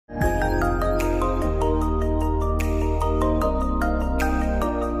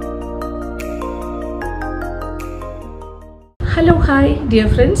Hello, hi, dear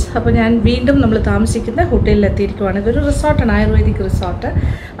friends. അപ്പോൾ ഞാൻ വീണ്ടും നമ്മൾ താമസിക്കുന്ന ഹോട്ടലിൽ എത്തിയിരിക്കുകയാണ്. ഇതൊരു റിസോർട്ടാണ്, ആയുർവേദിക് റിസോർട്ട്.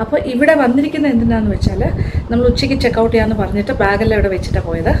 അപ്പോൾ ഇവിടെ വന്നിരിക്കുന്നത് എന്തിനാണെന്ന് വെച്ചാൽ നമ്മൾ ഉച്ചയ്ക്ക് ചെക്കൗട്ട് ചെയ്യാമെന്ന് പറഞ്ഞിട്ട് ബാഗെല്ലാം ഇവിടെ വെച്ചിട്ടാണ്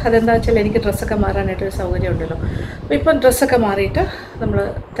പോയത്. അതെന്താ വെച്ചാൽ എനിക്ക് ഡ്രസ്സൊക്കെ മാറാനായിട്ടൊരു സൗകര്യം ഉണ്ടല്ലോ. അപ്പോൾ ഇപ്പം ഡ്രസ്സൊക്കെ മാറിയിട്ട് നമ്മൾ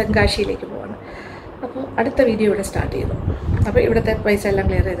തെങ്കാശിയിലേക്ക് പോവാണ്. അപ്പോൾ അടുത്ത വീഡിയോ ഇവിടെ സ്റ്റാർട്ട് ചെയ്തു. അപ്പോൾ ഇവിടുത്തെ പൈസ എല്ലാം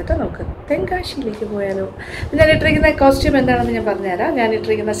ക്ലിയർ ചെയ്തിട്ട് നമുക്ക് തെങ്കാശിയിലേക്ക് പോയാലോ. ഞാൻ ഇട്ടിരിക്കുന്ന കോസ്റ്റ്യൂം എന്താണെന്ന് ഞാൻ പറഞ്ഞുതരാം. ഞാൻ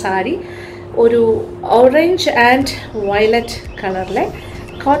ഇട്ടിരിക്കുന്ന സാരി ഒരു ഓറഞ്ച് ആൻഡ് വയലറ്റ് കളറിലെ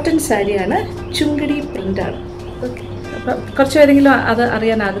കോട്ടൺ സാരിയാണ്, ചുങ്കിടി പ്രിൻ്റാണ്. ഓക്കെ, അപ്പം കുറച്ച് പേരെങ്കിലും അത്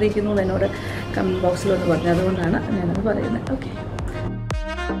അറിയാൻ ആഗ്രഹിക്കുന്നു എന്നോട് കമൻറ്റ് ബോക്സിലൊന്ന് പറഞ്ഞു, അതുകൊണ്ടാണ് ഞാനത് പറയുന്നത്. ഓക്കെ,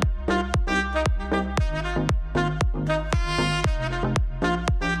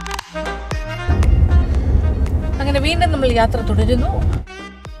 അങ്ങനെ വീണ്ടും നമ്മൾ യാത്ര തുടരുന്നു.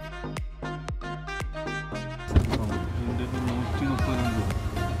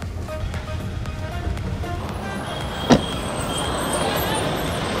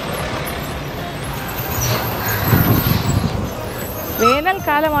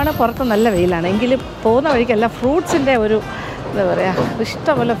 വേനൽക്കാലമാണ്, പുറത്ത് നല്ല വെയിലാണ്. എങ്കിലും പോകുന്ന വഴിക്കല്ല ഫ്രൂട്ട്സിൻ്റെ ഒരു എന്താ പറയുക,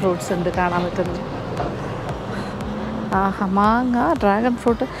 ഇഷ്ടംപോലെ ഫ്രൂട്ട്സ് ഉണ്ട് കാണാൻ പറ്റുന്നത്. മാങ്ങ, ഡ്രാഗൺ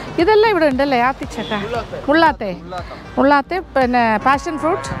ഫ്രൂട്ട്, ഇതെല്ലാം ഇവിടെ ഉണ്ടല്ലേ. ആത്തിച്ചക്ക, മുള്ളാത്തെ, പിന്നെ പാഷൻ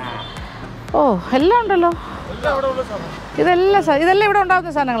ഫ്രൂട്ട്, ഓ എല്ലാം ഉണ്ടല്ലോ. ഇതെല്ലാം ഇവിടെ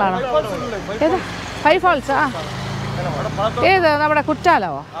ഉണ്ടാകുന്ന സാധനങ്ങളാണ്. ഏതാ? Five false. ഏത് നമ്മുടെ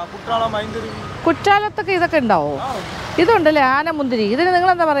കുറ്റാലത്തൊക്കെ ഇതൊക്കെ ഉണ്ടാവോ? ഇതുണ്ടല്ലേ ആനമുന്തിരി. ഇതിന്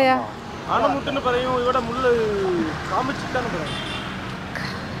നിങ്ങളെന്താ പറയാ?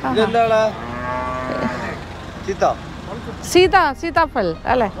 സീതാഫൽ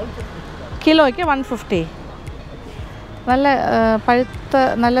അല്ലേ? കിലോയ്ക്ക് 150. നല്ല പഴുത്ത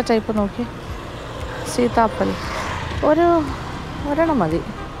നല്ല ടൈപ്പ് നോക്കി. സീതാഫൽ ഒരെണ്ണം മതി.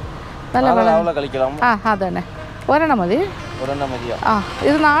 നല്ല അതന്നെ, ഒരെണ്ണം മതി.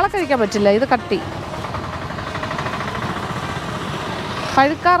 ഇത് നാളെ കഴിക്കാൻ പറ്റില്ല, ഇത് കട്ടി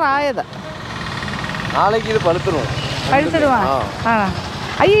പഴുക്കാറായത്. പഴുത്തിടുവാ.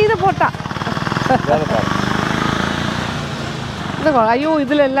 അയ്യോ ഇത് പോട്ട. ഇത് അയ്യോ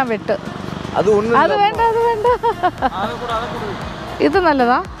ഇതിലെല്ലാം വെട്ട്. അത് വേണ്ട, അത് വേണ്ട. ഇത്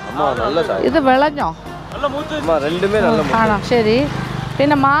നല്ലതാ. ഇത് വിളഞ്ഞോ? ആണോ? ശരി.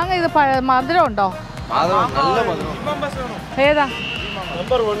 പിന്നെ മാങ്ങ, ഇത് മധുരം ഉണ്ടോ? ഏതാ?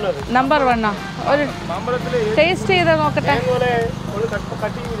 നമ്പർ 1. ഒരു ടേസ്റ്റ് ചെയ്ത് നോക്കട്ടെ.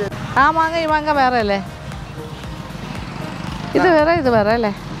 ആ മാങ്ങ ഈ മാങ്ങ വേറെ അല്ലേ? ഇത് വേറെ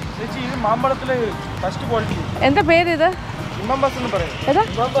അല്ലേ? എന്താ പേര് ഇത്?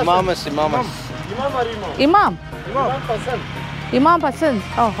 ഇമാം പസന്ദ്.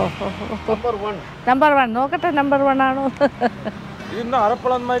 ഓഹോ, നമ്പർ 1 നോക്കട്ടെ. നമ്പർ 1 ആണോ?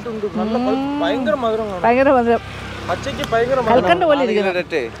 ഭയങ്കര മധുരം. കൽക്കണ്ട് പോലെ ഇരിക്കുന്നു.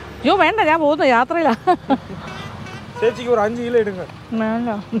 അയ്യോ വേണ്ട, ഞാൻ പോകുന്നു, യാത്രയിലാ.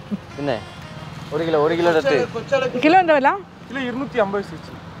 കിലോന്റെ വില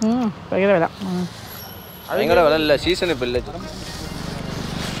ഭയങ്കര വില.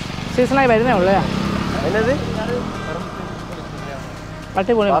 സീസണായി വരുന്നേ ഉള്ളൂ.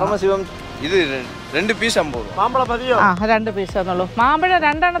 ഇത് 2 പീസ് 50. 2 പീസ് എന്നുള്ളൂ. മാമ്പഴം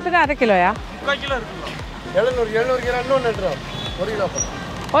 2 എണ്ണത്തിന് 1/2 കിലോയാ? 1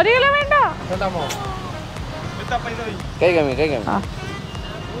 കിലോ വേണ്ട.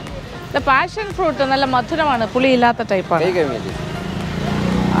 പാഷൻ ഫ്രൂട്ട് നല്ല മധുരമാണ്, പുളിയില്ലാത്ത ടൈപ്പാണ്.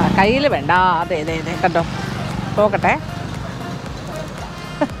 കയ്യിൽ വേണ്ട. അതെ കണ്ടോ, നോക്കട്ടെ.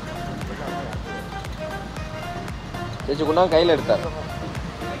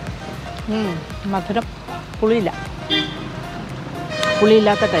 മധുരം,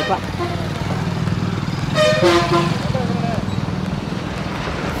 പുളിയില്ലാത്ത ടൈപ്പാണ്.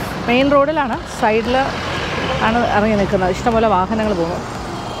 മെയിൻ റോഡിലാണ്, സൈഡിൽ ആണ് ഇറങ്ങി നിൽക്കുന്നത്. ഇഷ്ടംപോലെ വാഹനങ്ങൾ പോകുന്നു.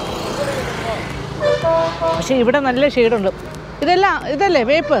 പക്ഷേ ഇവിടെ നല്ല ഷെയ്ഡുണ്ട്. ഇതല്ലേ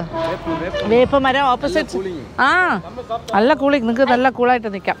വേപ്പ് മരം ഓപ്പോസിറ്റ്. നല്ല കൂളിങ്, നിങ്ങൾക്ക് നല്ല കൂളായിട്ട്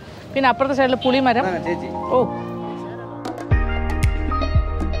നിൽക്കാം. പിന്നെ അപ്പുറത്തെ സൈഡിൽ പുളിമരം. ഓ,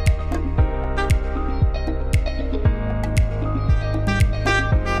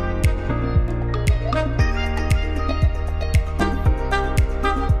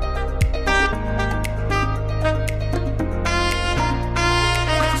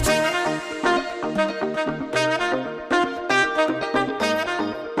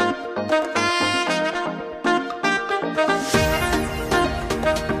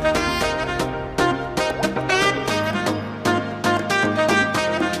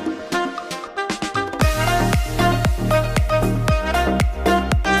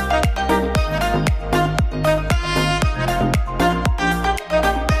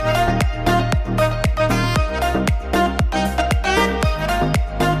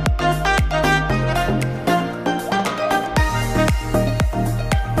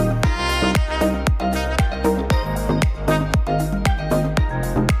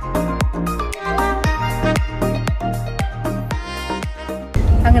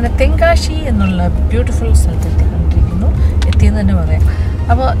 അങ്ങനെ തെങ്കാശി എന്നുള്ള ബ്യൂട്ടിഫുൾ സ്ഥലത്ത് എത്തിക്കൊണ്ടിരിക്കുന്നു. എത്തിയെന്ന് തന്നെ പറയാം.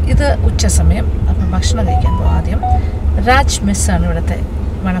 അപ്പോൾ ഇത് ഉച്ച സമയം. അപ്പോൾ ഭക്ഷണം കഴിക്കാൻ പോകും. ആദ്യം രാജ് മെസ്സാണ് ഇവിടുത്തെ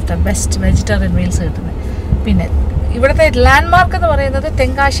one of the best vegetarian meals കിട്ടുന്നത്. പിന്നെ ഇവിടുത്തെ ലാൻഡ്മാർക്ക് എന്ന് പറയുന്നത്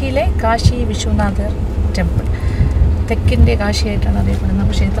തെങ്കാശിയിലെ കാശി വിശ്വനാഥർ ടെമ്പിൾ. തെക്കിൻ്റെ കാശിയായിട്ടാണ് അറിയപ്പെടുന്നത്.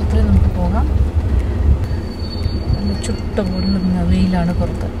 അപ്പോൾ ക്ഷേത്രത്തിൽ നമുക്ക് പോകാം. നല്ല ചുട്ട പൊള്ളുന്ന വെയിലാണ്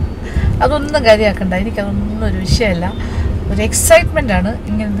പുറത്ത്. അതൊന്നും കാര്യമാക്കണ്ട, എനിക്കതൊന്നും ഒരു വിഷയമല്ല. ഒരു എക്സൈറ്റ്മെൻ്റാണ്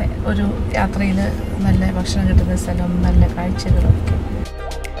ഇങ്ങനത്തെ ഒരു യാത്രയിൽ. നല്ല ഭക്ഷണം കിട്ടുന്ന സ്ഥലം, നല്ല കാഴ്ചകളൊക്കെ.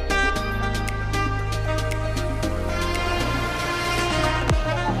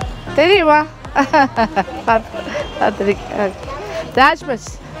 தெரியுமா രാജ്മസ്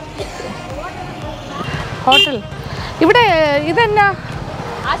ഹോട്ടൽ ഇവിടെ ഇതെന്നാ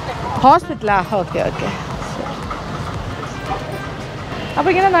ഹോസ്പിറ്റലാ? Okay okay. അപ്പോൾ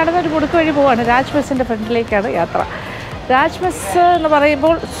ഇങ്ങനെ നടന്നൊരു മുടുക്ക് വഴി പോവാണ്. രാജ്മസിൻ്റെ ഫ്രണ്ടിലേക്കാണ് യാത്ര. രാജ്മസ് എന്ന്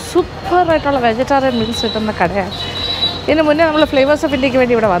പറയുമ്പോൾ സൂപ്പറായിട്ടുള്ള വെജിറ്റേറിയൻ മീൽസ് കിട്ടുന്ന കടയാണ്. ഇതിന് മുന്നേ നമ്മൾ ഫ്ലേവേഴ്സ് ഓഫ് ഇന്ത്യക്ക്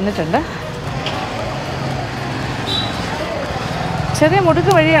വേണ്ടി ഇവിടെ വന്നിട്ടുണ്ട്. ചെറിയ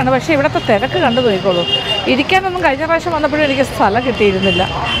മുടുക്ക് വഴിയാണ്, പക്ഷേ ഇവിടുത്തെ തിരക്ക് കണ്ടു പോയിക്കോളൂ. ഇരിക്കാനൊന്നും കഴിഞ്ഞ പ്രാവശ്യം വന്നപ്പോഴും എനിക്ക് സ്ഥലം കിട്ടിയിരുന്നില്ല.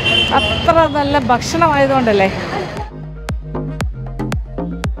 അത്ര നല്ല ഭക്ഷണമായതുകൊണ്ടല്ലേ.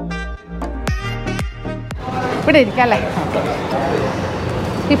 ഇവിടെ ഇരിക്കാമല്ലേ?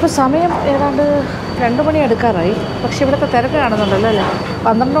 ഇപ്പോൾ സമയം ഏതാണ്ട് 2 മണി എടുക്കാറായി. പക്ഷേ ഇവിടുത്തെ തിരക്ക് കാണുന്നുണ്ടല്ലോ അല്ലേ.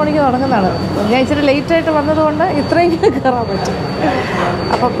 12 മണിക്ക് തുടങ്ങുന്നതാണ്. ഞാൻ ഇച്ചിരി ലേറ്റായിട്ട് വന്നതുകൊണ്ട് ഇത്രയെങ്കിലും കയറാൻ പറ്റും.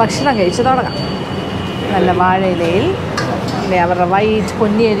 അപ്പോൾ ഭക്ഷണം കഴിച്ച് തുടങ്ങാം. നല്ല വാഴയിലയിൽ അവരുടെ വൈറ്റ്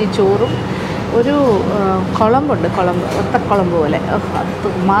പൊന്നിയരി ചോറും ഒരു കുളമ്പുണ്ട്, ഒത്തക്കുളമ്പ് പോലെ. അത്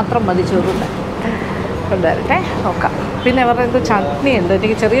മാത്രം മതി ചോറുണ്ട്. കൊണ്ടുവരട്ടെ, നോക്കാം. പിന്നെ അവരുടെ എന്തോ ചട്നി ഉണ്ട്,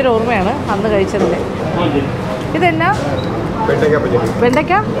 എനിക്ക് ചെറിയൊരു ഓർമ്മയാണ് അന്ന് കഴിച്ചതിൻ്റെ. ഇതെന്നാ?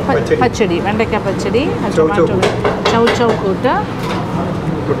 വെണ്ടയ്ക്ക പച്ചടി. വെണ്ടയ്ക്ക പച്ചടി, ടൊമാറ്റോ ചൗ കൂട്ട്,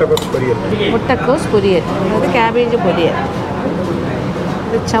 മുട്ടക്കോസ് പൊരിയൽ, അതായത് ക്യാബേജ് പൊരിയൽ.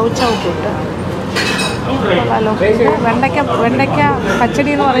 ഇത് ചൗ കൂട്ട്. ഹലോ, വെണ്ടയ്ക്ക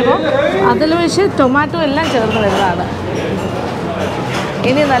പച്ചടി എന്ന് പറയുമ്പോൾ അതിൽ വെച്ച് ടൊമാറ്റോ എല്ലാം ചേർന്ന് വരുന്നതാണ്.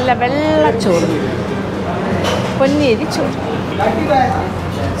 ഇനി നല്ല വെള്ളച്ചോറ്, പൊന്നിയരി ചോറ്.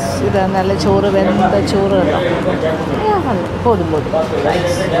 ഇത് നല്ല ചോറ്, വെന്ത ചോറ് കേട്ടോ. പോതും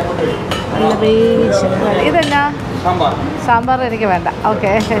നല്ല വേവിച്ച്. ഇതെന്നാ? സാമ്പാർ എനിക്ക് വേണ്ട.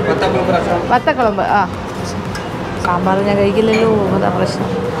 ഓക്കെ. വത്തക്കുളമ്പ്. ആ, സാമ്പാർ ഞാൻ കഴിക്കില്ലല്ലോ, അതാ പ്രശ്നം.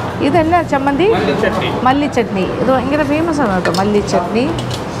 ഇതെന്നാ ചമ്മന്തി? മല്ലിച്ചട്നി. ഇത് ഭയങ്കര ഫേമസ് ആണ് കേട്ടോ, മല്ലിച്ചട്നി.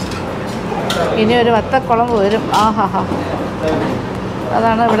 ഇനി ഒരു വത്തക്കുളമ്പ് വരും. ആഹാ,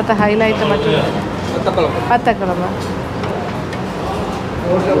 അതാണ് ഇവിടുത്തെ ഹൈലൈറ്റ്. മറ്റൊരു വത്തക്കുളമ്പ്.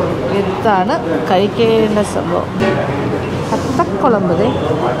 ഇതാണ് കഴിക്കേണ്ട സംഭവം, വത്തക്കുളമ്പ്.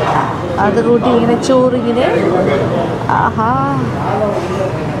 അത് കൂട്ടി ഇങ്ങനെ ചോറിങ്ങനെ. ആഹാ,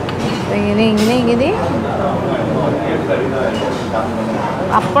 ഇങ്ങനെ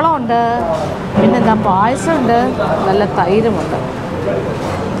അപ്പളമുണ്ട്, പിന്നെന്താ പായസമുണ്ട്, നല്ല തൈരുമുണ്ട്.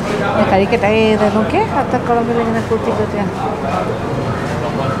 കഴിക്കട്ടെ. ഏത് നോക്കിയേ, വത്തക്കുളമ്പിൽ ഇങ്ങനെ കൂട്ടി.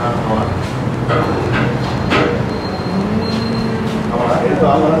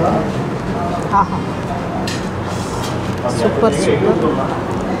 ആഹാ, സൂപ്പർ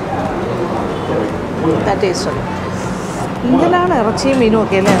ടേസ്റ്റ്. ഇങ്ങനെയാണ് ഇറച്ചിയും മീനും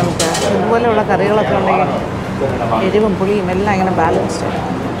ഒക്കെ അല്ലേ നമുക്ക്. ഇതുപോലെയുള്ള കറികളൊക്കെ ഉണ്ടെങ്കിൽ എരിവും പുളിയും എല്ലാം ഇങ്ങനെ ബാലൻസ്ഡ്.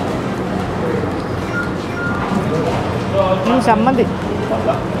 ചമ്മന്തി,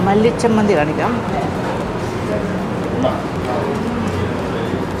 മല്ലിച്ചമ്മന്തി കാണിക്കാം.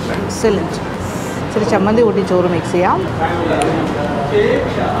 എക്സലൻറ്റ്. ഇച്ചിരി ചമ്മന്തി കൂട്ടി ചോറ് മിക്സ് ചെയ്യാം.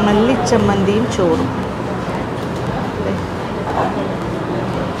 മല്ലിച്ചമ്മന്തിയും ചോറും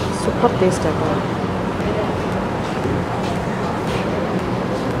സൂപ്പർ ടേസ്റ്റ് ആട്ടോ.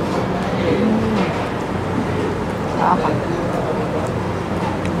 ആഹാ,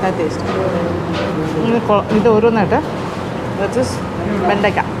 ടേസ്റ്റ്. ഇത് ഓരോന്നായിട്ട്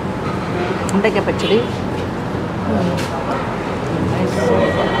വെണ്ടയ്ക്ക പച്ചടി,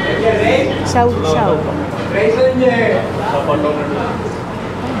 ചൗ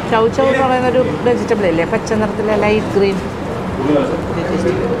എന്ന് പറയുന്നൊരു വെജിറ്റബിൾ അല്ലേ, പച്ച നിറത്തിലെ ലൈറ്റ് ഗ്രീൻ.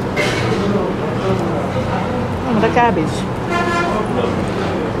 നമ്മുടെ ക്യാബേജ്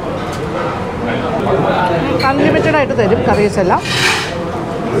അൺലിമിറ്റഡ് ആയിട്ട് തരും കറീസ് എല്ലാം.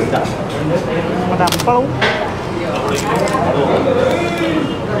 നമ്മുടെ അപ്പളവും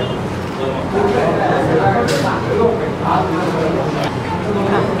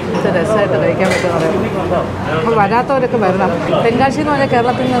ഇത് രസമായിട്ട് കഴിക്കാൻ പറ്റുമെന്ന് പറയാം. അപ്പോൾ വരാത്തവരൊക്കെ വരണം. തെങ്കാശി എന്ന് പറഞ്ഞാൽ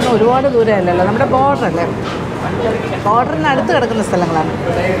കേരളത്തിൽ നിന്ന് ഒരുപാട് ദൂരമല്ലല്ലോ, നമ്മുടെ ബോർഡറല്ലേ, ബോർഡറിന് അടുത്ത് കിടക്കുന്ന സ്ഥലങ്ങളാണ്.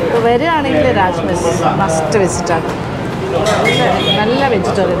 അപ്പോൾ വരികയാണെങ്കിൽ രാജ്മസ് മസ്റ്റ് വിസിറ്റാണ്. നല്ല വെജിറ്റേറിയൻ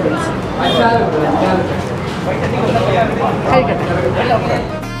വെജിറ്റേറിയൻ മീൽസ്. കഴിക്കട്ടെ.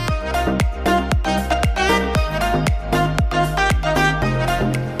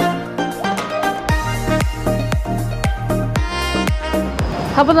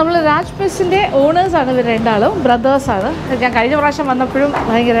 അപ്പോൾ നമ്മൾ രാജ് മെസ്സിൻ്റെ ഓണേഴ്സാണ് ഇവർ രണ്ടാളും, ബ്രദേഴ്സാണ്. ഞാൻ കഴിഞ്ഞ പ്രാവശ്യം വന്നപ്പോഴും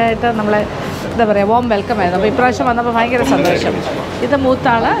ഭയങ്കരമായിട്ട് നമ്മളെ എന്താ പറയുക വാം വെൽക്കം ആയിരുന്നു. അപ്പോൾ ഇപ്രാവശ്യം വന്നപ്പോൾ ഭയങ്കര സന്തോഷം. ഇത്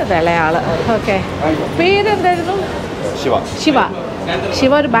മൂത്താള്, ഇത് ഇളയാള്. ഓക്കെ, പേരെന്തായിരുന്നു? ശിവ.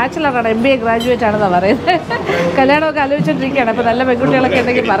 ശിവ ഒരു ബാച്ചിലറാണ്, MBA ഗ്രാജുവേറ്റ് ആണെന്നാണ് പറയുന്നത്. കല്യാണമൊക്കെ ആലോചിച്ചുകൊണ്ടിരിക്കുകയാണ്. അപ്പോൾ നല്ല പെൺകുട്ടികളൊക്കെ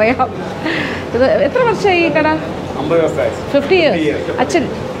ഉണ്ടെങ്കിൽ പറയാം. ഇത് എത്ര വർഷമായി ഈ കട? 50 years.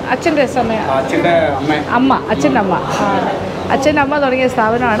 അച്ഛൻ്റെ സമയം, അച്ഛൻ്റെ അമ്മ തുടങ്ങിയ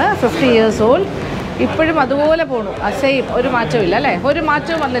സ്ഥാപനമാണ്. 50 years old. ഇപ്പോഴും അതുപോലെ പോണു. സെയിം, ഒരു മാറ്റവും ഇല്ല അല്ലേ? ഒരു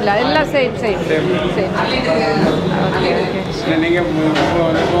മാറ്റവും വന്നില്ല, എല്ലാം സെയിം.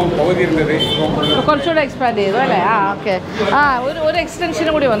 കുറച്ചുകൂടെ എക്സ്പാൻഡ് ചെയ്തു അല്ലേ? ഓക്കെ. ഒരു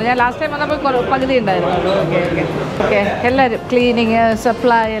എക്സ്റ്റൻഷനും കൂടി വന്നു. ഞാൻ ലാസ്റ്റ് ടൈം വന്നപ്പോൾ പകുതി ഉണ്ടായിരുന്നു. ഓക്കെ. എല്ലാവരും ക്ലീനിങ്,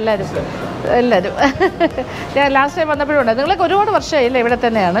 സപ്ലൈ, എല്ലാവരും ഞാൻ ലാസ്റ്റ് ടൈം വന്നപ്പോഴും ഉണ്ട്. നിങ്ങളൊക്കെ ഒരുപാട് വർഷമായില്ലേ ഇവിടെ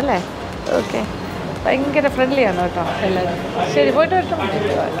തന്നെയാണ് അല്ലേ? ഓക്കെ. ഭയങ്കര ഫ്രണ്ട്ലിയാണ് കേട്ടോ എല്ലാവരും. ശരി, പോയിട്ട് വരട്ടെ.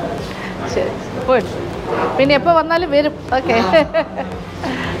 ശരി, പോയിട്ട് പിന്നെ എപ്പോൾ വന്നാലും വരും. ഓക്കെ.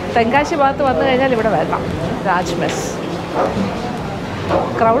 തെങ്കാശി ഭാഗത്ത് വന്നു കഴിഞ്ഞാൽ ഇവിടെ വരണം. രാജ് മെസ്.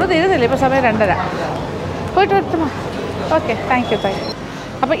 ക്രൗഡ് തീരുന്നില്ല, ഇപ്പോൾ സമയം 2:30. പോയിട്ട് വരട്ടുമോ? Okay, thank you.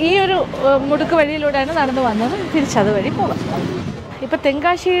 അപ്പോൾ ഈ ഒരു മുടുക്ക് വഴിയിലൂടെയാണ് നടന്നു വന്നത്. തിരിച്ചത് വഴി പോകാം. ഇപ്പോൾ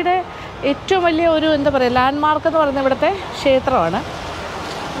തെങ്കാശിയുടെ ഏറ്റവും വലിയ ഒരു എന്താ പറയുക ലാൻഡ്മാർക്ക് എന്ന് പറയുന്നത് ഇവിടുത്തെ ക്ഷേത്രമാണ്.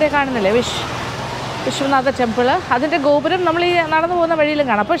 ഇതേ കാണുന്നില്ലേ, വിശ്വനാഥ ടെമ്പിള്. അതിൻ്റെ ഗോപുരം നമ്മൾ ഈ നടന്നു പോകുന്ന വഴിയിലും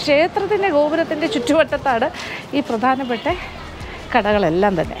കാണാം. അപ്പോൾ ക്ഷേത്രത്തിൻ്റെ ഗോപുരത്തിൻ്റെ ചുറ്റുവട്ടത്താണ് ഈ പ്രധാനപ്പെട്ട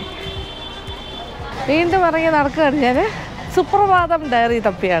കടകളെല്ലാം തന്നെ. വീണ്ടും ഇറങ്ങി നടക്കുകയാണ് ഞാൻ. സുപ്രഭാതം ഡയറി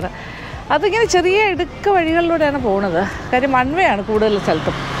തപ്പിയാണ്. അതിങ്ങനെ ചെറിയ ഇടുക്ക് വഴികളിലൂടെയാണ് പോകുന്നത്. കാര്യം വൺവേയാണ് കൂടുതൽ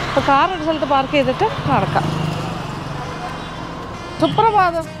സ്ഥലത്തും. അപ്പോൾ കാറൊരു സ്ഥലത്ത് പാർക്ക് ചെയ്തിട്ട് നടക്കാം.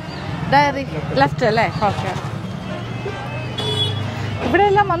 സുപ്രഭാതം ഡയറി ലെഫ്റ്റ് അല്ലേ? ഓക്കെ. ഇവിടെ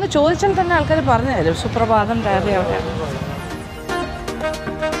എല്ലാം വന്ന് ചോദിച്ചാൽ തന്നെ ആൾക്കാർ പറഞ്ഞു തരും സുപ്രഭാതം ഡയറി അവിടെയാണ്.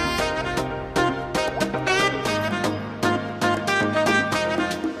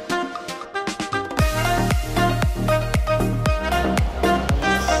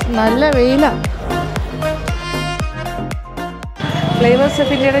 നല്ല വെയിലാണ്. ഫ്ലേവേഴ്സ്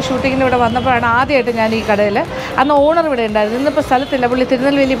ഓഫ് ഇന്ത്യയുടെ ഷൂട്ടിങ്ങിന് ഇവിടെ വന്നപ്പോഴാണ് ആദ്യമായിട്ട് ഞാൻ ഈ കടയിൽ. അന്ന് ഓണർ ഇവിടെ ഉണ്ടായിരുന്നു. ഇന്നിപ്പോൾ സ്ഥലത്തില്ല, പുള്ളി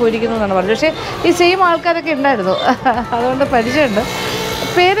തിരുനെൽവേലി പോയിരിക്കുന്നു എന്നാണ് പറഞ്ഞത്. പക്ഷേ ഈ സെയിം ആൾക്കാരൊക്കെ ഉണ്ടായിരുന്നു, അതുകൊണ്ട് പരിചയമുണ്ട്.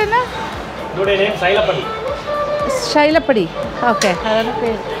 പേരെന്നാ? ശൈലപ്പടി. ഓക്കെ, അതാണ്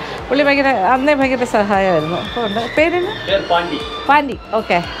പേര്. പുള്ളി ഭയങ്കര സഹായമായിരുന്നു. അപ്പോൾ ഉണ്ട്. പേരെന്നാ? പാണ്ടി.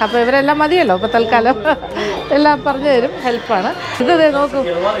 ഓക്കെ. അപ്പോൾ ഇവരെല്ലാം മതിയല്ലോ ഇപ്പോൾ തൽക്കാലം. എല്ലാം പറഞ്ഞു തരും, ഹെൽപ്പാണ്. ഇത് നോക്കൂ,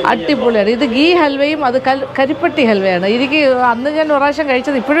 അടിപൊളിയാണ്. ഇത് ഗീ ഹൽവയും അത് കരിപ്പട്ടി ഹൽവയാണ്. എനിക്ക് അന്ന് ഞാൻ ഒരു പ്രാവശ്യം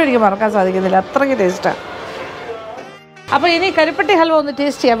കഴിച്ചത് ഇപ്പോഴും എനിക്ക് മറക്കാൻ സാധിക്കുന്നില്ല, അത്രയ്ക്ക് ടേസ്റ്റാണ്. അപ്പോൾ ഇനി കരിപ്പട്ടി ഹൽവ ഒന്ന്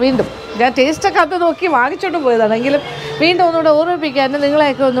ടേസ്റ്റ് ചെയ്യാം വീണ്ടും. ഞാൻ ടേസ്റ്റൊക്കെ അത് നോക്കി വാങ്ങിച്ചോണ്ട് പോയതാണ്, എങ്കിലും വീണ്ടും ഒന്നുകൂടെ ഓർമ്മിപ്പിക്കാനും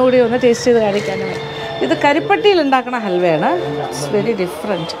നിങ്ങളെയൊക്കെ ഒന്നുകൂടി ഒന്ന് ടേസ്റ്റ് ചെയ്ത് കാണിക്കാനും. ഇത് കരിപ്പട്ടിയിൽ ഉണ്ടാക്കുന്ന ഹൽവയാണ്. It's very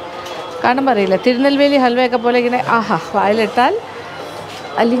different. കാണുമ്പോൾ അറിയില്ല, തിരുനെൽവേലി ഹൽവയൊക്കെ പോലെ ഇങ്ങനെ വായിലിട്ടാൽ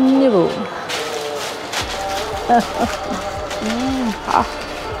അലിഞ്ഞു പോവും.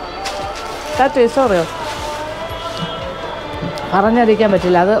 ടേസ്റ്റ് അറിയോ? പറഞ്ഞറിയിക്കാൻ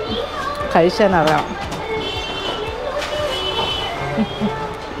പറ്റില്ല, അത് കഴിച്ചാനറിയാം.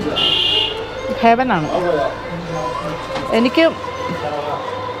 ഹെവനാണ്. എനിക്ക്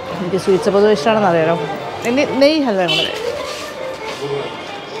സ്വീറ്റ്സ് പൊതുവെ ഇഷ്ടമാണെന്ന് അറിയാലോ. ഇനി നെയ്യ് ഹൽവ കൂടെ.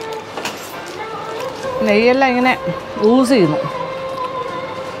 നെയ്യെല്ലാം ഇങ്ങനെ യൂസ് ചെയ്യുന്നു.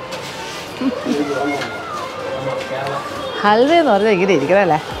 ഹൽവ എന്ന് പറഞ്ഞാൽ ഇങ്ങനെ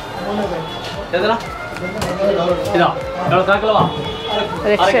ഇരിക്കണല്ലേ,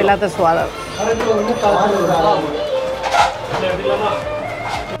 രക്ഷയില്ലാത്ത സ്വാദം.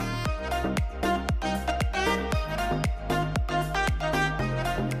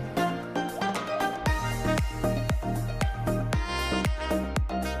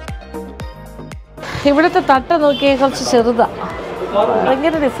 ഇവിടുത്തെ തട്ട നോക്കിയാൽ കുറച്ച് ചെറുതാണ്,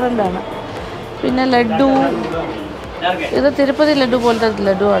 ഭയങ്കര ഡിഫറെൻ്റാണ്. പിന്നെ ലഡു, ഇത് തിരുപ്പതി ലഡു പോലത്തെ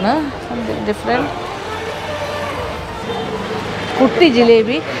ലഡുവാണ്, ഡിഫറെൻറ്റ്. കുട്ടി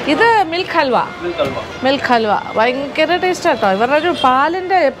ജിലേബി. ഇത് മിൽക്ക് ഹൽവ ഭയങ്കര ടേസ്റ്റാണ് കേട്ടോ. ഇവരുടെ ഒരു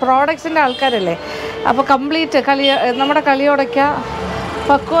പാലിൻ്റെ പ്രോഡക്ട്സിൻ്റെ ആൾക്കാരല്ലേ. അപ്പോൾ കംപ്ലീറ്റ് നമ്മുടെ കളിയോടയ്ക്ക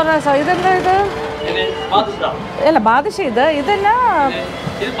പക്വ. ഇതെന്താ ഇത്? അല്ല, ബാദുഷ. ഇതെന്നാ?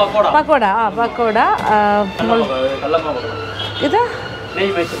 പക്കോട. പക്കോട. ഇത്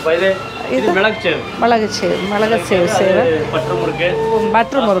ഇത് മിളക് സേവ്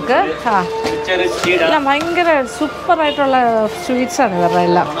ബട്ടർ മുറുക്ക്. എല്ലാം ഭയങ്കര സൂപ്പറായിട്ടുള്ള സ്വീറ്റ്സാണ് ഇവരുടെ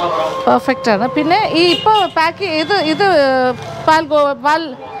എല്ലാം, പെർഫെക്റ്റാണ്. പിന്നെ ഈ ഇപ്പോൾ പാക്ക് ഇത്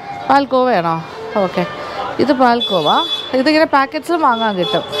പാൽഗോവയാണോ? ഓക്കെ, ഇത് പാൽഗോവ. ഇതിങ്ങനെ പാക്കറ്റ്സും വാങ്ങാൻ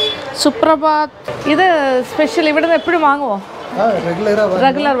കിട്ടും. സുപ്രഭാത് ഇത് സ്പെഷ്യൽ. ഇവിടെ നിന്ന് എപ്പോഴും വാങ്ങുമോ?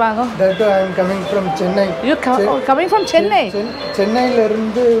 Regular വാങ്ങും. That I am coming from Chennai. You coming from Chennai? ചെന്നൈയിல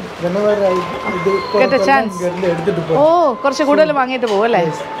இருந்து whenever I get a chance. എടുത്തിട്ട് പോകും. ഓ, കുറച്ച് കൂടുതൽ വാങ്ങിയിട്ട് പോകും അല്ലേ?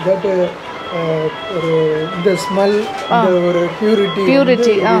 That ഒരു the smell, the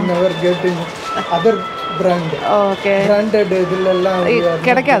purity never get in other brand. Okay. Branded ഇതിലെല്ലാം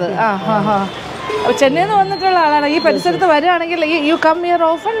കിടക്കാതെ. ചെന്നൈയിൽ നിന്ന് വന്നിട്ടുള്ള ആളാണ്. ഈ പരിസരത്ത് വരികയാണെങ്കിൽ you come here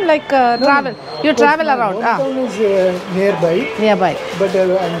often like travel U travel around? Nearby but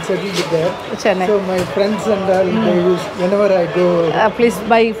I'm settled there. Chennai. So my friends and all they use whenever I go. Please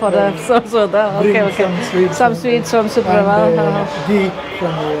buy for the okay. Some sweets from Sprabhatham. Ghee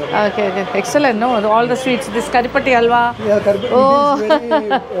from here. Okay. Excellent. No, all the sweets. This karipatti halwa. Yeah, karipatti is very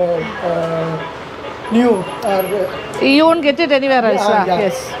new. You won't get it anywhere else.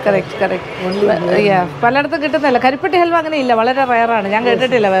 Yes, correct. പലയിടത്തും കിട്ടുന്നില്ല. കരിപ്പട്ടി ഹൽവ അങ്ങനെ ഇല്ല, വളരെ റയറാണ്. ഞാൻ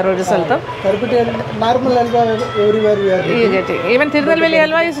കേട്ടിട്ടില്ല വേറൊരു സ്ഥലത്തും. Normal halwa everywhere we are getting. Even Tirunelveli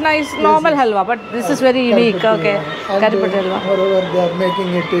halwa is nice, normal halwa, but this is very unique. Okay, കരിപ്പട്ടി halwa. Moreover, they are making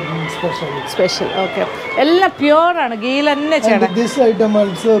it in special. Okay, എല്ലാം പ്യൂർ ആണ്, ഗീൽ തന്നെ ചെയ്യണം. This item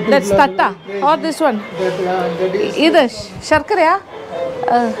also. That's tatta or this one. ഇത് ശർക്കരയാ?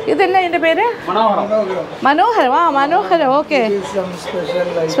 ഇതെന്നാ ഇതിൻ്റെ പേര്? മനോഹരം. മനോഹരം. ഓക്കെ,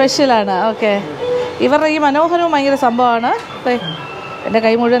 സ്പെഷ്യലാണ്. ഓക്കെ, ഇവരുടെ ഈ മനോഹരവും ഭയങ്കര സംഭവമാണ്. എൻ്റെ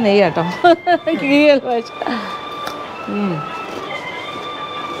കൈ മുഴുവൻ നെയ്യ് കേട്ടോ.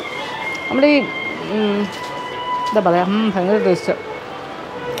 നമ്മുടെ ഈ എന്താ പറയുക, ഭയങ്കര ടേസ്റ്റ്.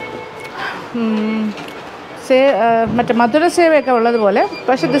 മറ്റേ മധുര സേവയൊക്കെ ഉള്ളതുപോലെ,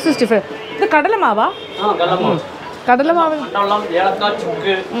 പക്ഷേ ദിസ് ഇസ് ഡിഫറെൻറ്റ്. ഇത് കടലമാവാ? കടലമാവ്,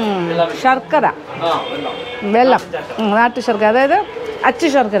 ശർക്കര, വെള്ളം, നാട്ടു ശർക്കര, അതായത് അച്ചു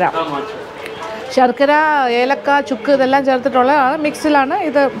ശർക്കര, ഏലക്ക, ചുക്ക് ഇതെല്ലാം ചേർത്തിട്ടുള്ളതാണ്. മിക്സിലാണ്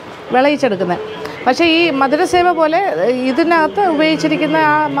ഇത് വിളയിച്ചെടുക്കുന്നത്. പക്ഷേ ഈ മധുരസേവ പോലെ ഇതിനകത്ത് ഉപയോഗിച്ചിരിക്കുന്ന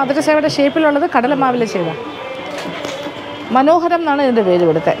ആ മധുരസേവയുടെ ഷേപ്പിലുള്ളത് കടലമാവിലെ സേവ. മനോഹരം എന്നാണ് ഇതിൻ്റെ പേര്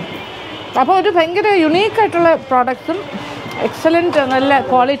ഇവിടുത്തെ. അപ്പോൾ ഒരു ഭയങ്കര യുണീക്കായിട്ടുള്ള പ്രോഡക്ട്സും എക്സലൻറ്റ്, നല്ല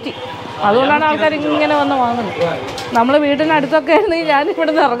ക്വാളിറ്റി. അതുകൊണ്ടാണ് ആൾക്കാർ ഇങ്ങനെ വന്ന് വാങ്ങുന്നത്. നമ്മൾ വീടിനടുത്തൊക്കെ ആയിരുന്നെങ്കിൽ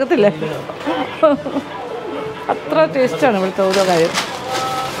ഞാനിവിടെ നിന്ന് ഇറങ്ങത്തില്ല. അത്ര ടേസ്റ്റാണ് ഇവിടുത്തെ ഓരോ കാര്യം.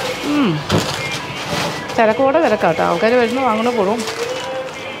 തിരക്കാട്ടോ, ആൾക്കാർ വരുന്നു വാങ്ങണ പോകും.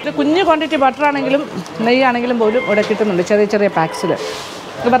 ഒരു കുഞ്ഞ് ക്വാണ്ടിറ്റി ബട്ടറാണെങ്കിലും നെയ്യാണെങ്കിലും പോലും ഇവിടെ കിട്ടുന്നുണ്ട് ചെറിയ പാക്സിൽ.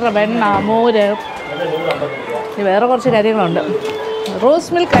 ഇവരുടെ വെണ്ണ, മോര്, വേറെ കുറച്ച് കാര്യങ്ങളുണ്ട്.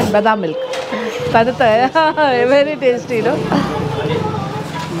 റോസ് മിൽക്ക് ആൻഡ് ബദാം മിൽക്ക് തടുത്ത വെരി ടേസ്റ്റി.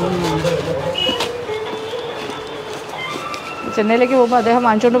 ചെന്നൈയിലേക്ക് പോകുമ്പോൾ അദ്ദേഹം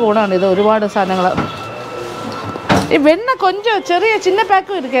വാങ്ങിച്ചുകൊണ്ട് പോകണമാണ് ഇത് ഒരുപാട് സാധനങ്ങൾ. ഈ വെണ്ണ കൊഞ്ചം ചെറിയ ചിന്ന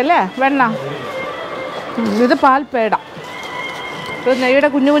പാക്കും ഇരിക്കല്ലേ വെണ്ണ. ഇത് പാൽപേട, ഇത് നെയ്യുടെ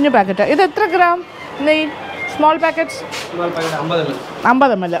കുഞ്ഞു പാക്കറ്റ്. ഇത് എത്ര ഗ്രാം നെയ്യ്? Small packets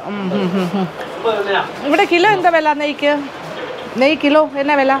 50 ml. ഇവിടെ കിലോ എന്താ വില നെയ്ക്ക്? നെയ്യ് കിലോ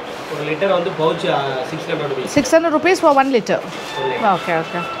എന്നാ വില? 600 rupees for 1 liter. ഓക്കെ.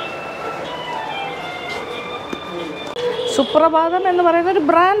 സുപ്രഭാതം എന്ന് പറയുന്ന ഒരു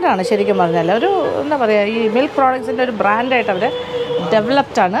ബ്രാൻഡാണ് ശരിക്കും പറഞ്ഞാൽ. ഒരു എന്താ പറയുക, ഈ മിൽക്ക് പ്രോഡക്ട്സിൻ്റെ ഒരു ബ്രാൻഡായിട്ട് അവർ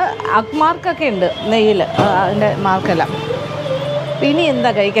ഡെവലപ്ഡാണ്. മാർക്കൊക്കെ ഉണ്ട് നെയ്യിൽ, അതിൻ്റെ മാർക്കെല്ലാം. ഇനി എന്താ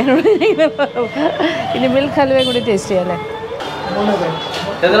കഴിക്കാനുള്ള? ഇനി മിൽക്ക് ഹൽവയും കൂടി ടേസ്റ്റ് ചെയ്യാല്ലേ?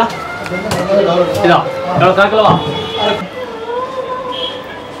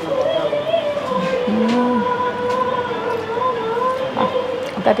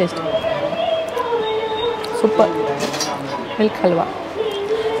 അതാ ടേസ്റ്റ്. Super milk halwa.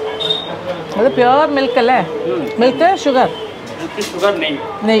 അത് പ്യുവർ മിൽക്ക് അല്ലേ? മിൽക്ക്, ഷുഗർ,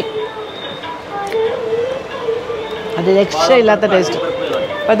 നെയ്യ്. അത് രക്ഷയില്ലാത്ത ടേസ്റ്റ്.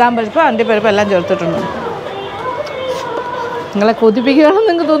 ബദാം പരിപ്പ്, അണ്ടിപ്പരിപ്പ് എല്ലാം ചേർത്തിട്ടുണ്ട്. നിങ്ങളെ കൊതിപ്പിക്കുകയാണെന്ന്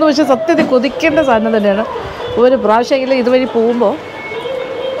നിങ്ങൾക്ക് തോന്നുന്നു, പക്ഷേ സത്യത്തിൽ കൊതിക്കേണ്ട സാധനം തന്നെയാണ്. ഒരു പ്രാവശ്യമെങ്കിലും ഇതുവഴി പോകുമ്പോൾ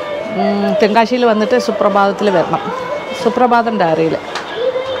തെങ്കാശിയിൽ വന്നിട്ട് സുപ്രഭാതത്തിൽ വരണം. സുപ്രഭാതം ഡയറിയിൽ.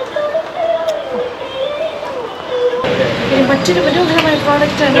 മറ്റൊരു മനോഹരമായ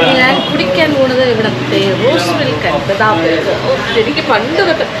പ്രോഡക്റ്റാണ് ഞാൻ കുടിക്കാൻ പോകുന്നത്. ഇവിടുത്തെ റോസ് മിൽക്ക് ആൻഡ് ബദാം മിൽക്ക്. എനിക്ക് പണ്ട്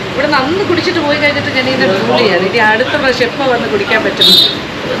തൊട്ട് ഇവിടെ നിന്ന് അന്ന് കുടിച്ചിട്ട് പോയി കഴിഞ്ഞിട്ട് ഞാൻ ഇതിൻ്റെ ട്രൂളിയാണ്. ഇനി അടുത്ത പ്രാവശ്യം എപ്പോൾ വന്ന് കുടിക്കാൻ പറ്റും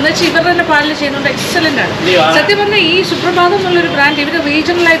എന്ന് വെച്ചാൽ ഇവർ തന്നെ പാലിൽ ചെയ്യുന്നുണ്ട്. എക്സലൻ്റ് ആണ് സത്യം പറഞ്ഞാൽ. ഈ സുപ്രഭാതം എന്നുള്ളൊരു ബ്രാൻഡ് ഇവർ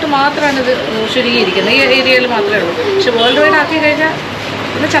റീജിയണലായിട്ട് മാത്രമാണ് ഇത് ചുരുങ്ങിയിരിക്കുന്നത്. ഈ ഏരിയയിൽ മാത്രമേ ഉള്ളൂ. പക്ഷെ വേൾഡ് വൈഡ് ആക്കി കഴിഞ്ഞാൽ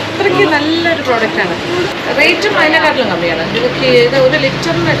എന്നുവെച്ചാൽ അത്രയ്ക്ക് നല്ലൊരു പ്രോഡക്റ്റാണ്. റേറ്റും അതിനെക്കാട്ടിലും കമ്മിയാണ്. ഇത് 1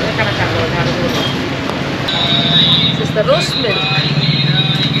 ലിറ്ററിന് കണക്കാണ്. റോസ് മിൽക്ക്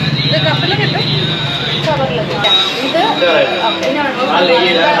ഇത് കപ്പിലും കിട്ടും, കവറിലും കിട്ടും. ഇത്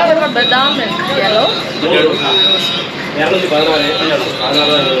ബദാം മിൽക്ക് യെല്ലോ.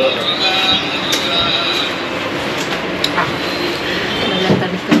 നല്ല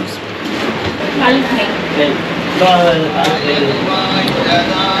തണുത്ത റോസ്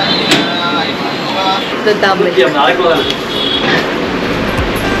ബദാം മിൽക്ക്.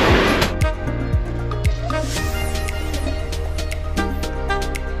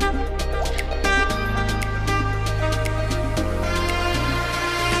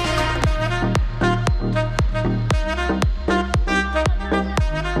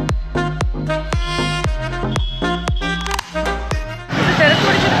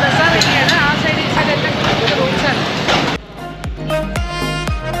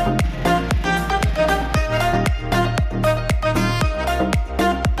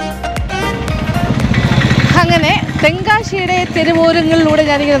 അങ്ങനെ തെങ്കാശിയുടെ തെരുവോരങ്ങളിലൂടെ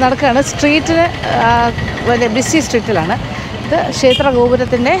ഞാനിങ്ങനെ നടക്കുകയാണ്. സ്ട്രീറ്റിന് വലിയ ബിസി സ്ട്രീറ്റിലാണ്. ഇത് ക്ഷേത്ര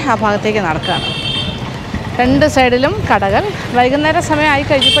ഗോപുരത്തിൻ്റെ ആ ഭാഗത്തേക്ക് നടക്കുകയാണ്. 2 സൈഡിലും കടകൾ. വൈകുന്നേരം സമയമായി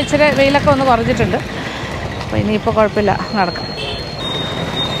കഴിഞ്ഞപ്പോൾ ഇച്ചിരി വെയിലൊക്കെ ഒന്ന് കുറഞ്ഞിട്ടുണ്ട്. അപ്പോൾ ഇനിയിപ്പോൾ കുഴപ്പമില്ല, നടക്കാം.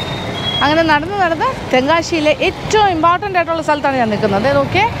 അങ്ങനെ നടന്ന് തെങ്കാശിയിലെ ഏറ്റവും ഇമ്പോർട്ടൻ്റ് ആയിട്ടുള്ള സ്ഥലത്താണ് ഞാൻ നിൽക്കുന്നത്.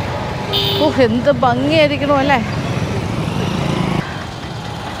 നോക്കിയേ, എന്ത് ഭംഗിയായിരിക്കണോ അല്ലേ.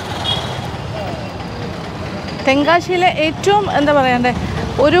 തെങ്കാശിയിലെ ഏറ്റവും എന്താ പറയണ്ടേ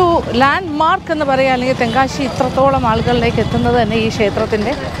ഒരു ലാൻഡ് മാർക്ക് എന്ന് പറയുക, അല്ലെങ്കിൽ തെങ്കാശി ഇത്രത്തോളം ആളുകളിലേക്ക് എത്തുന്നത് തന്നെ ഈ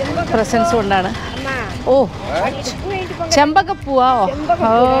ക്ഷേത്രത്തിൻ്റെ പ്രസൻസ് കൊണ്ടാണ്. ഓ, ചെമ്പകപ്പൂവോ?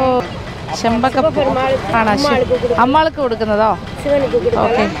 ഓ, ചെമ്പകപ്പൂ ആണോ? അമ്മാൾക്ക് കൊടുക്കുന്നതോ?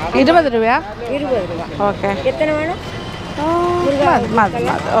 ഓക്കെ, 20 രൂപയാ? ഓക്കെ,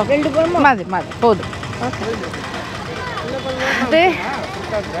 മതി പോതും. അതെ,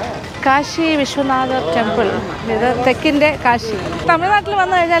 കാശി വിശ്വനാഥ ടെമ്പിൾ. ഇത് തെക്കിൻ്റെ കാശി. തമിഴ്നാട്ടിൽ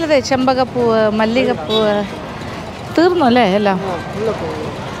വന്നു കഴിഞ്ഞാൽ ഇതേ ചെമ്പകപ്പൂവ്, മല്ലികപ്പൂവ് തീർന്നു അല്ലേ എല്ലാം.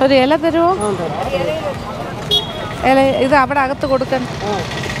 ഒരു ഇല തരുമോ? ഇല ഇത് അവിടെ അകത്ത് കൊടുക്കാൻ.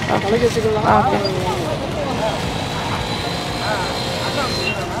 Okay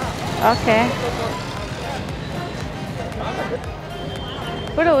okay.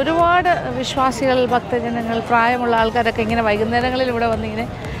 ഇവിടെ ഒരുപാട് വിശ്വാസികൾ, ഭക്തജനങ്ങൾ, പ്രായമുള്ള ആൾക്കാരൊക്കെ ഇങ്ങനെ വൈകുന്നേരങ്ങളിൽ ഇവിടെ വന്നിങ്ങനെ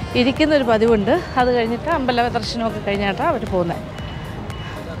ഇരിക്കുന്നൊരു പതിവുണ്ട്. അത് കഴിഞ്ഞിട്ട് അമ്പല ദർശനമൊക്കെ കഴിഞ്ഞിട്ടാണ് അവർ പോകുന്നത്.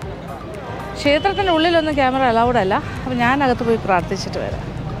 ക്ഷേത്രത്തിൻ്റെ ഉള്ളിലൊന്നും ക്യാമറ അലൗഡ് അല്ല. അപ്പോൾ ഞാനകത്ത് പോയി പ്രാർത്ഥിച്ചിട്ട് വരാം.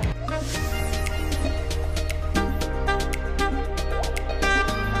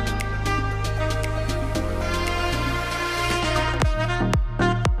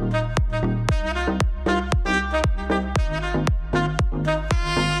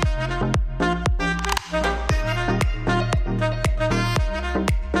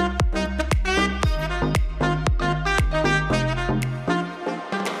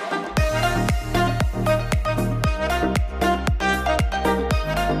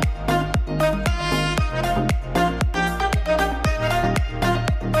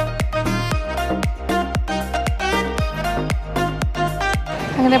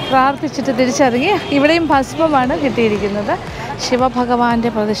 അങ്ങനെ പ്രാർത്ഥിച്ചിട്ട് തിരിച്ചറിഞ്ഞ് ഇവിടെയും ഭസ്മമാണ് കിട്ടിയിരിക്കുന്നത്. ശിവഭഗവാന്റെ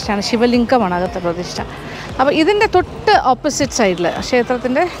പ്രതിഷ്ഠയാണ്, ശിവലിംഗമാണ് അകത്തെ പ്രതിഷ്ഠ. അപ്പോൾ ഇതിൻ്റെ തൊട്ട് ഓപ്പോസിറ്റ് സൈഡിൽ,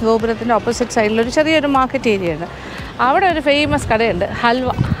 ക്ഷേത്രത്തിൻ്റെ ഗോപുരത്തിൻ്റെ ഓപ്പോസിറ്റ് സൈഡിൽ ഒരു ചെറിയൊരു മാർക്കറ്റ് ഏരിയ ഉണ്ട്. അവിടെ ഒരു ഫേമസ് കടയുണ്ട്, ഹൽവ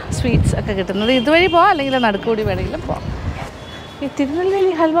സ്വീറ്റ്സ് ഒക്കെ കിട്ടുന്നത്. ഇതുവഴി പോകാം, അല്ലെങ്കിൽ നടുക്കൂടി വേണമെങ്കിലും പോകാം. ഈ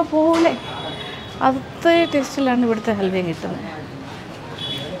തിരുനെൽവേലി ഹൽവ പോലെ അതേ ടേസ്റ്റിലാണ് ഇവിടുത്തെ ഹൽവയും കിട്ടുന്നത്.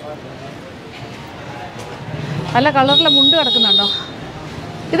 നല്ല കളറിലെ മുണ്ട് കിടക്കുന്നുണ്ടോ?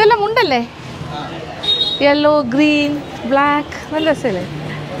 ഇതെല്ലാം മുണ്ടല്ലേ? യെല്ലോ, ഗ്രീൻ, ബ്ലാക്ക്, നല്ല രസമല്ലേ?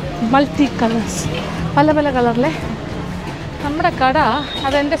 മൾട്ടി കളേഴ്സ്, പല പല കളറിലെ. നമ്മുടെ കട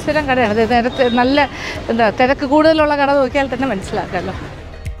അതെൻ്റെ സ്ഥിരം കടയാണ്. നേരത്തെ നല്ല എന്താ തിരക്ക് കൂടുതലുള്ള കട നോക്കിയാൽ തന്നെ മനസ്സിലാക്കാമല്ലോ.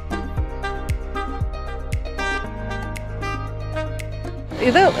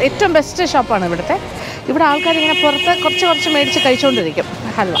 ഇത് ഏറ്റവും ബെസ്റ്റ് ഷോപ്പാണ് ഇവിടുത്തെ. ഇവിടെ ആൾക്കാരിങ്ങനെ പുറത്ത് കുറച്ച് മേടിച്ച് കഴിച്ചുകൊണ്ടിരിക്കും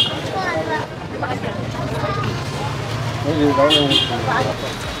ഹൽവ.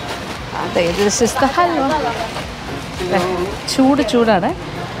 അതെ, ദിസ് ഇസ് ദ ഹൽവ. ചൂടാണ്,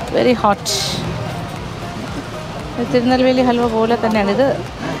 വെരി ഹോട്ട്. തിരുനെൽവേലി ഹൽവ പോലെ തന്നെയാണ് ഇത്.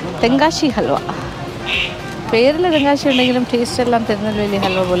 തെങ്കാശി ഹൽവ, പേരിൽ തെങ്കാശി ഉണ്ടെങ്കിലും ടേസ്റ്റ് എല്ലാം തിരുനെൽവേലി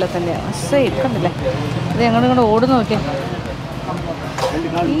ഹൽവ പോലെ തന്നെയാണ്. സെയിം കണ്ടില്ലേ? ഇത് ഞങ്ങളുടെ ഇങ്ങോട്ട് ഓടുന്നു നോക്കിയാൽ.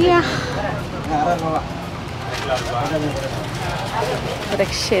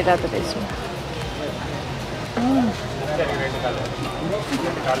 രക്ഷയില്ലാത്ത ടേസ്റ്റ്.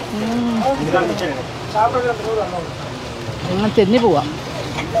 തെന്നി പോവാം.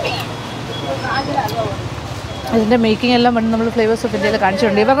 ഇതിൻ്റെ മേക്കിംഗ് എല്ലാം വന്ന് നമ്മൾ ഫ്ലേവേഴ്സ് ഓഫ് ഇന്ത്യയിൽ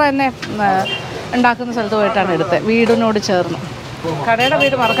കാണിച്ചിട്ടുണ്ട്. ഇവരുടെ തന്നെ ഉണ്ടാക്കുന്ന സ്ഥലത്ത് പോയിട്ടാണ് എടുത്തത്, വീടിനോട് ചേർന്ന്. കടയുടെ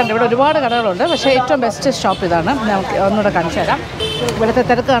പേര് മറക്കണ്ട, ഇവിടെ ഒരുപാട് കടകളുണ്ട്, പക്ഷേ ഏറ്റവും ബെസ്റ്റ് ഷോപ്പ് ഇതാണ്. നമുക്ക് ഒന്നുകൂടെ കാണിച്ചു തരാം. ഇവിടുത്തെ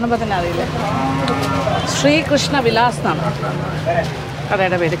തിരക്ക് കാണുമ്പോൾ തന്നെ അറിയില്ലേ, ശ്രീകൃഷ്ണ വിലാസ് എന്നാണ്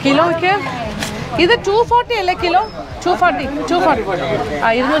കടയുടെ പേര്. കിലോയ്ക്ക് ഇത് 240 അല്ലേ കിലോ? 240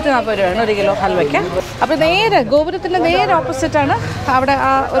 240 രൂപയാണ് ഒരു കിലോ ഹൽവയ്ക്ക്. അപ്പോൾ നേരെ ഗോപുരത്തിൻ്റെ നേരെ ഓപ്പോസിറ്റാണ്. അവിടെ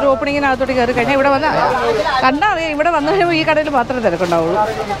ആ ഒരു ഓപ്പണിങ്ങിനകത്തോട്ട് കയറി കഴിഞ്ഞാൽ ഇവിടെ വന്ന് കണ്ടാൽ അറിയാം, ഇവിടെ വന്നു കഴിയുമ്പോൾ ഈ കടയിൽ മാത്രമേ തിരക്കുണ്ടാവുള്ളൂ.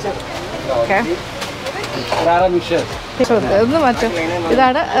 ഓക്കെ, ഒന്ന് മാറ്റും.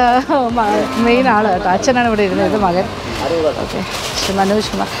 ഇതാണ് മെയിൻ ആൾ കേട്ടോ, അച്ഛനാണ് ഇവിടെ ഇരുന്നത്, ഇത് മകൻ. ഓക്കെ, മനോജ്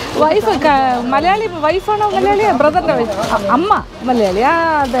കുമാർ. വൈഫ് മലയാളി, വൈഫാണോ മലയാളി? ബ്രദറിൻ്റെ വൈഫ്. അമ്മ മലയാളി.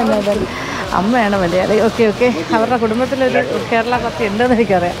 അതന്നെ അതന്നെ, അമ്മയാണ് മലയാളി. ഓക്കെ ഓക്കെ, അവരുടെ കുടുംബത്തിലൊരു കേരള കത്തി ഉണ്ടെന്ന്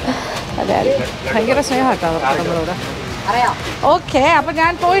എനിക്കറിയാം. മലയാളി ഭയങ്കര സ്നേഹം കേട്ടോ അവർക്ക് നമ്മളോട്. ഓക്കെ, അപ്പം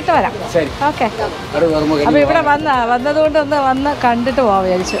ഞാൻ പോയിട്ട് വരാം. ഓക്കെ, അപ്പോൾ ഇവിടെ വന്നതുകൊണ്ട് ഒന്ന് വന്ന് കണ്ടിട്ട് പോകാൻ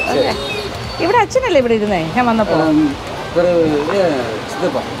വിചാരിച്ചു. ഓക്കെ, ഇവിടെ അച്ഛനല്ലേ ഇവിടെ ഇരുന്നേ ഞാൻ വന്നപ്പോൾ?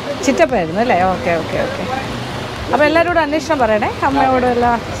 ചിറ്റപ്പായിരുന്നു അല്ലേ? Okay okay okay. അപ്പോൾ എല്ലാവരോടും അന്വേഷണം പറയണേ, അമ്മയോടും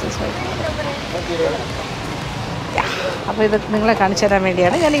എല്ലാം. അപ്പോൾ ഇത് നിങ്ങളെ കാണിച്ചു തരാൻ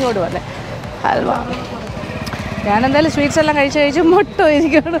വേണ്ടിയാണ് ഞാൻ ഇങ്ങോട്ട് വന്നത്. ഹൽവ ഞാനെന്തായാലും സ്വീറ്റ്സ് എല്ലാം കഴിച്ച് മൊട്ടോ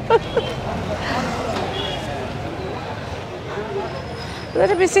ഇരിക്കുകയാണ്.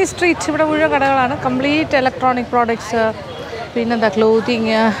 ഇതൊരു ബിസി സ്ട്രീറ്റ്, ഇവിടെ മുഴുവൻ കടകളാണ്. കംപ്ലീറ്റ് ഇലക്ട്രോണിക് പ്രോഡക്ട്സ്, പിന്നെന്താ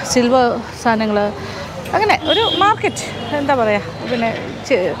ക്ലോത്തിങ്, സിൽവർ സാധനങ്ങൾ, അങ്ങനെ ഒരു മാർക്കറ്റ്. എന്താ പറയുക, പിന്നെ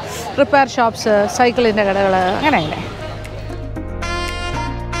റിപ്പയർ ഷോപ്സ്, സൈക്കിളിൻ്റെ കടകൾ, അങ്ങനെ അങ്ങനെ.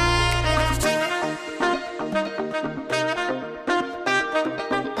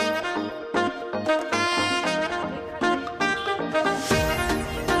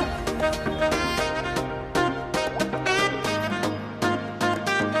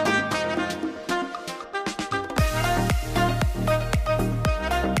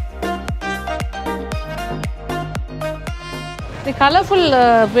 കളർഫുൾ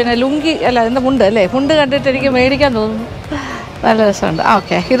പിന്നെ ലുങ്കി അല്ല എന്താ മുണ്ട് അല്ലേ, മുണ്ട് കണ്ടിട്ട് എനിക്ക് മേടിക്കാൻ തോന്നുന്നു. നല്ല രസമുണ്ട്.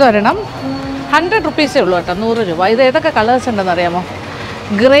 ഓക്കെ, ഇത് ഒരെണ്ണം 100 റുപ്പീസേ ഉള്ളൂ കേട്ടോ, 100 രൂപ. ഇത് ഏതൊക്കെ കളേഴ്സ് ഉണ്ടെന്ന് അറിയാമോ?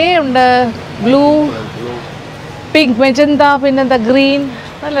 ഗ്രേ ഉണ്ട്, ബ്ലൂ, പിങ്ക്, മെജന്ത, പിന്നെന്താ ഗ്രീൻ.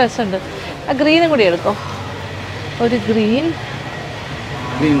 നല്ല രസമുണ്ട്. ആ ഗ്രീനും കൂടി എടുക്കോ, ഒരു ഗ്രീൻ,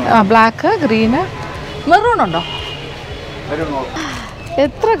 ബ്ലാക്ക്, ഗ്രീന്, മെറൂൺ ഉണ്ടോ?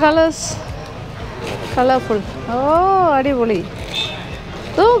 എത്ര കളേഴ്സ്, കളർഫുൾ. ഓ അടിപൊളി.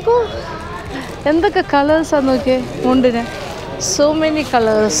 നോക്കൂ എന്തൊക്കെ കളേഴ്സാണ് നോക്കിയേ മുണ്ടിന്. So many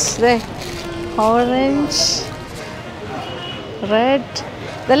colours. Orange, red,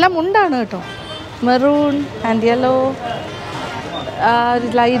 ഇതെല്ലാം മുണ്ടാണ് കേട്ടോ. Maroon and yellow,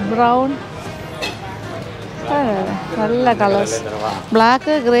 light brown, നല്ല കളേഴ്സ്.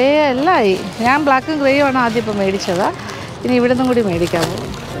 ബ്ലാക്ക്, ഗ്രേ എല്ലാം ആയി. ഞാൻ ബ്ലാക്കും ഗ്രേയും ആണ് ആദ്യം ഇപ്പോൾ മേടിച്ചത്. ഇനി ഇവിടെ നിന്നും കൂടി മേടിക്കാമോ?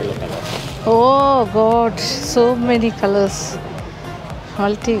 ഓ God, so many colours,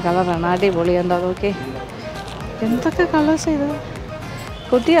 multi കളറാണ്. അടിപൊളി. എന്താ നോക്കി എന്തൊക്കെ കളേഴ്സ് ഇത്,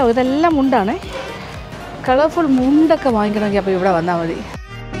 കൊതിയാവും. ഇതെല്ലാം മുണ്ടാണേ. കളർഫുൾ മുണ്ടൊക്കെ വാങ്ങിക്കണമെങ്കിൽ അപ്പോൾ ഇവിടെ വന്നാൽ മതി.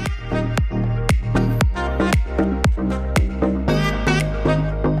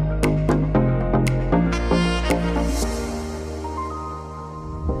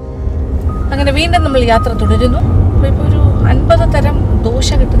 അങ്ങനെ വീണ്ടും നമ്മൾ യാത്ര തുടരുന്നു. അപ്പോൾ ഇപ്പോൾ ഒരു 50 തരം ദോശ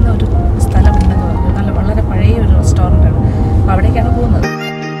കിട്ടുന്ന ഒരു സ്ഥലമുണ്ടെന്ന് പറഞ്ഞു. നല്ല വളരെ പഴയ ഒരു റെസ്റ്റോറൻ്റാണ്. അപ്പോൾ അവിടേക്കാണ് പോകുന്നത്.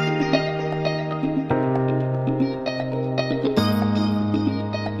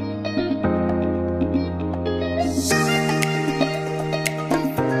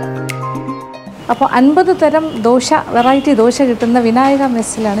 അപ്പോൾ 50 തരം ദോശ, വെറൈറ്റി ദോശ കിട്ടുന്ന വിനായക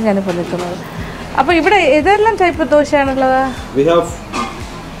മെസ്സിലാണ് ഞാനിപ്പോൾ നിൽക്കുന്നത്. അപ്പോൾ ഇവിടെ ഏതെല്ലാം type ദോശയാണുള്ളത്?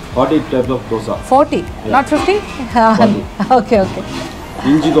 40 types of dosa. 40, not 50? Okay, okay.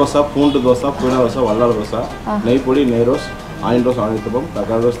 Inji dosa, poondu dosa, puna dosa, vallala dosa, nei podi, nei roast, onion roast, onion thuppam,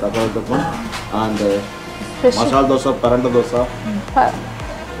 takal roast, takal thuppam, and masala dosa, paranta dosa.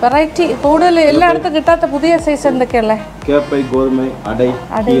 Variety കൂടുതൽ എല്ലായിടത്തും കിട്ടാത്ത പുതിയ size എന്തൊക്കെയല്ലേ? കേപ്പൈ, ഗോതമ്പ്, അടൈ,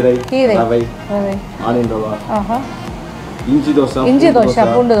 കീരൈ, റവൈ, onion rava. ഇഞ്ചി ദോശ, ഇഞ്ചി ദോശ,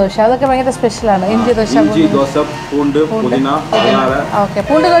 പൂണ്ട് ദോശ, അതൊക്കെ ഭയങ്കര സ്പെഷ്യലാണ്. ഇഞ്ചി ദോശ, പൂണ്ട്, പുതിന, ഓക്കെ.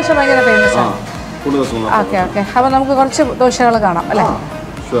 പൂണ്ട് ദോശ ഭയങ്കര ഫേമസ് ആണ്. Okay okay. അപ്പോൾ നമുക്ക് കുറച്ച് ദോശകൾ കാണാം അല്ലേ?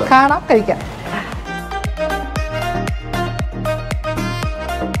 കാണാം, കഴിക്കാം.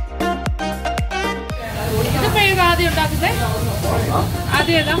 ഇതിപ്പോൾ ഏതാ ആദ്യം ഉണ്ടാക്കുന്നത്?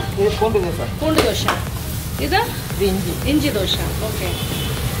 ആദ്യം ഏതാ? പൂണ്ട് ദോശ. ഇത് ഇഞ്ചി ദോശ. ഓക്കെ.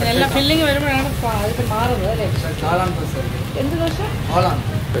 എല്ലാം ഫില്ലിങ് വരുമ്പോഴാണ് ഇത് മാറുന്നത് അല്ലേ? എന്ത് ദോശ?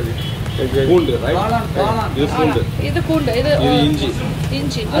 പൂണ്ട് ഇത് പൂണ്ട്, ഇത് കൂണ്ട്, ഇത് ഇഞ്ചി.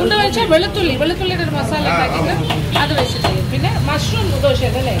 ഇഞ്ചി കൂണ്ട് വെച്ചാൽ വെളുത്തുള്ളിയുടെ ഒരു മസാല ഉണ്ടാക്കിയിട്ട് അത് വെച്ചിട്ട് ചെയ്യും. പിന്നെ മഷ്റൂം ദോശ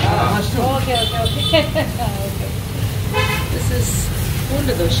അല്ലേ? Okay okay okay. This is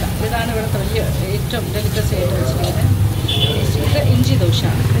പൂണ്ട് ദോശ. ഇതാണ് ഇവിടുത്തെ വലിയ ഏറ്റവും ഡെലിക്കസി ആയിട്ട് വെച്ചിരിക്കുന്നത്. ഇത് ഇഞ്ചി ദോശ.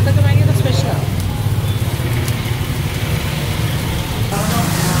 ഇതൊക്കെ ഭയങ്കര സ്പെഷ്യലാണ്.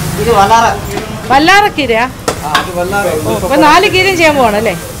 വല്ലാറക്കീരയാ? അപ്പൊ 4 കീരയും ചെയ്യാൻ പോവാണ്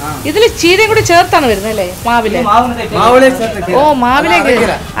അല്ലേ? ഇതിൽ ചീരയും കൂടി ചേർത്താണ് വരുന്നത് അല്ലേ? മാവിലെ ഓ മാവിലേക്ക്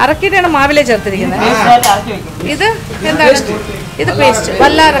അരക്കീരയാണ് മാവിലെ ചേർത്തിരിക്കുന്നത്. ഇത് എന്താണ്? ഇത് പേസ്റ്റ്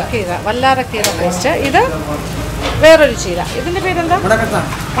വല്ലാറക്കീര പേസ്റ്റ്. ഇത് വേറൊരു ചീര. ഇതിന്റെ പേരെന്താ?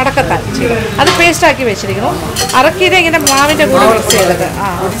 മടക്കത്താൻ ചീര. അത് പേസ്റ്റ് ആക്കി വെച്ചിരിക്കുന്നു. അരക്കീര ഇങ്ങനെ മാവിന്റെ കൂടെ മിക്സ് ചെയ്തത്. ആ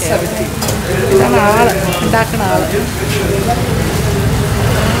ഓക്കെ. ഇതാണ് ആള് ഉണ്ടാക്കുന്ന ആള്.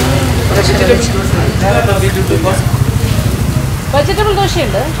 വെജിറ്റബിൾ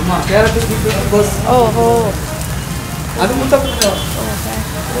ദോശയുണ്ട്. ഓഹോ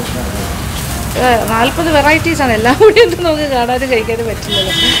 40 വെറൈറ്റീസ് ആണ്. എല്ലാം കൂടി ഒന്നും നമുക്ക് കാണാനും കഴിക്കാനും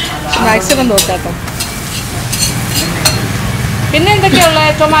പറ്റില്ലല്ലോ. മാക്സിമം നോക്കാട്ടോ. പിന്നെ എന്തൊക്കെയുള്ള?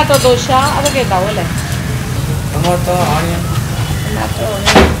 ടൊമാറ്റോ ദോശ അതൊക്കെ ഉണ്ടാവും അല്ലേ? Tomato onion.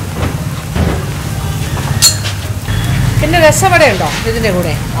 പിന്നെ രസവട ഉണ്ടോ ഇതിൻ്റെ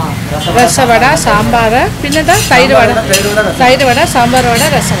കൂടെ? രസവട, സാമ്പാർ, പിന്നെന്താ? തൈര് വട, സാമ്പാർ വട,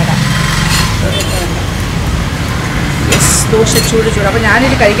 രസവട. യെസ്, ദോശ ചൂട്. അപ്പോൾ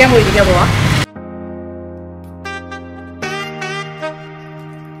ഞാനിത് കഴിക്കാൻ പോയിരിക്കാൻ പോവാം.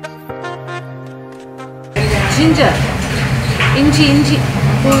 ജിഞ്ചർ,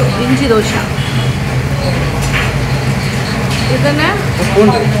 ഇഞ്ചി ദോശ. ഇതിന്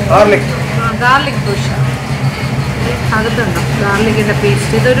ഗാർലിക് ദോശ. അകത്തുണ്ടോ ഗാർലിക്കിൻ്റെ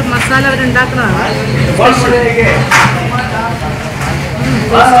പേസ്റ്റ്? ഇതൊരു മസാല അവരുണ്ടാക്കുന്നതാണ്.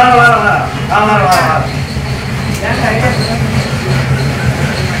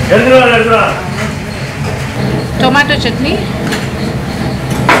 ടൊമാറ്റോ ചട്നി,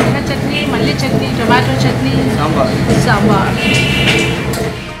 മല്ലി ചട്നി, ടൊമാറ്റോ ചട്നി, സാമ്പാർ.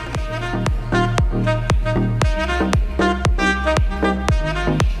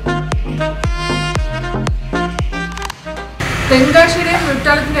 തെങ്കാശിയുടെയും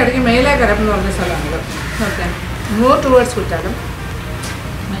കുറ്റാലത്തിൻ്റെ ഇടയ്ക്ക് മേലേക്കരം എന്ന് പറഞ്ഞ സ്ഥലമാണിത്. Okay, more towards Kuttalam.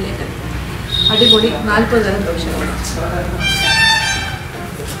 മേലേക്കരം അടിപൊളി 40 തരം ദോശകളാണ്.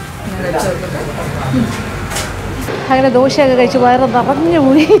 അങ്ങനെ ദോശയൊക്കെ കഴിച്ച് വയറ് നിറഞ്ഞു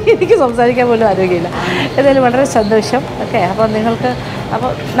പോയി. എനിക്ക് സംസാരിക്കാൻ പോലും ആരോഗ്യമില്ല. എന്തായാലും വളരെ സന്തോഷം. ഓക്കെ, അപ്പോൾ നിങ്ങൾക്ക് അപ്പോൾ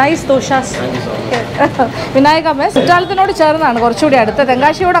നൈസ് ദോശാസ്. വിനായക മെസ് കുറ്റാലത്തിനോട് ചേർന്നാണ്, കുറച്ചുകൂടി അടുത്ത്.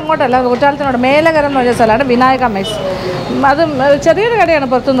 തെങ്കാശിയോട് അങ്ങോട്ടല്ല, കുറ്റാലത്തിനോട് മേലകരം എന്ന് പറഞ്ഞ സ്ഥലമാണ് വിനായക മെസ്. അത് ചെറിയൊരു കടയാണ്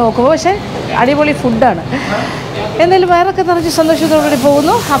പുറത്ത് നോക്കുമ്പോൾ, പക്ഷേ അടിപൊളി ഫുഡാണ്. എന്തായാലും വയറൊക്കെ നിറച്ച് സന്തോഷത്തോടുകൂടി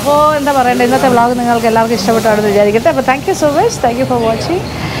പോകുന്നു. അപ്പോൾ എന്താ പറയണ്ടത്, ഇന്നത്തെ വ്ളോഗ് നിങ്ങൾക്ക് എല്ലാവർക്കും ഇഷ്ടപ്പെട്ടാണെന്ന് വിചാരിക്കട്ടെ. അപ്പോൾ thank you so much. Thank you for watching.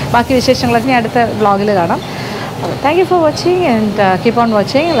 ബാക്കി വിശേഷങ്ങളൊക്കെ അടുത്ത വ്ളോഗിൽ കാണാം. Thank you for watching and keep on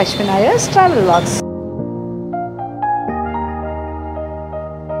watching Lekshmi Nair's travel vlogs.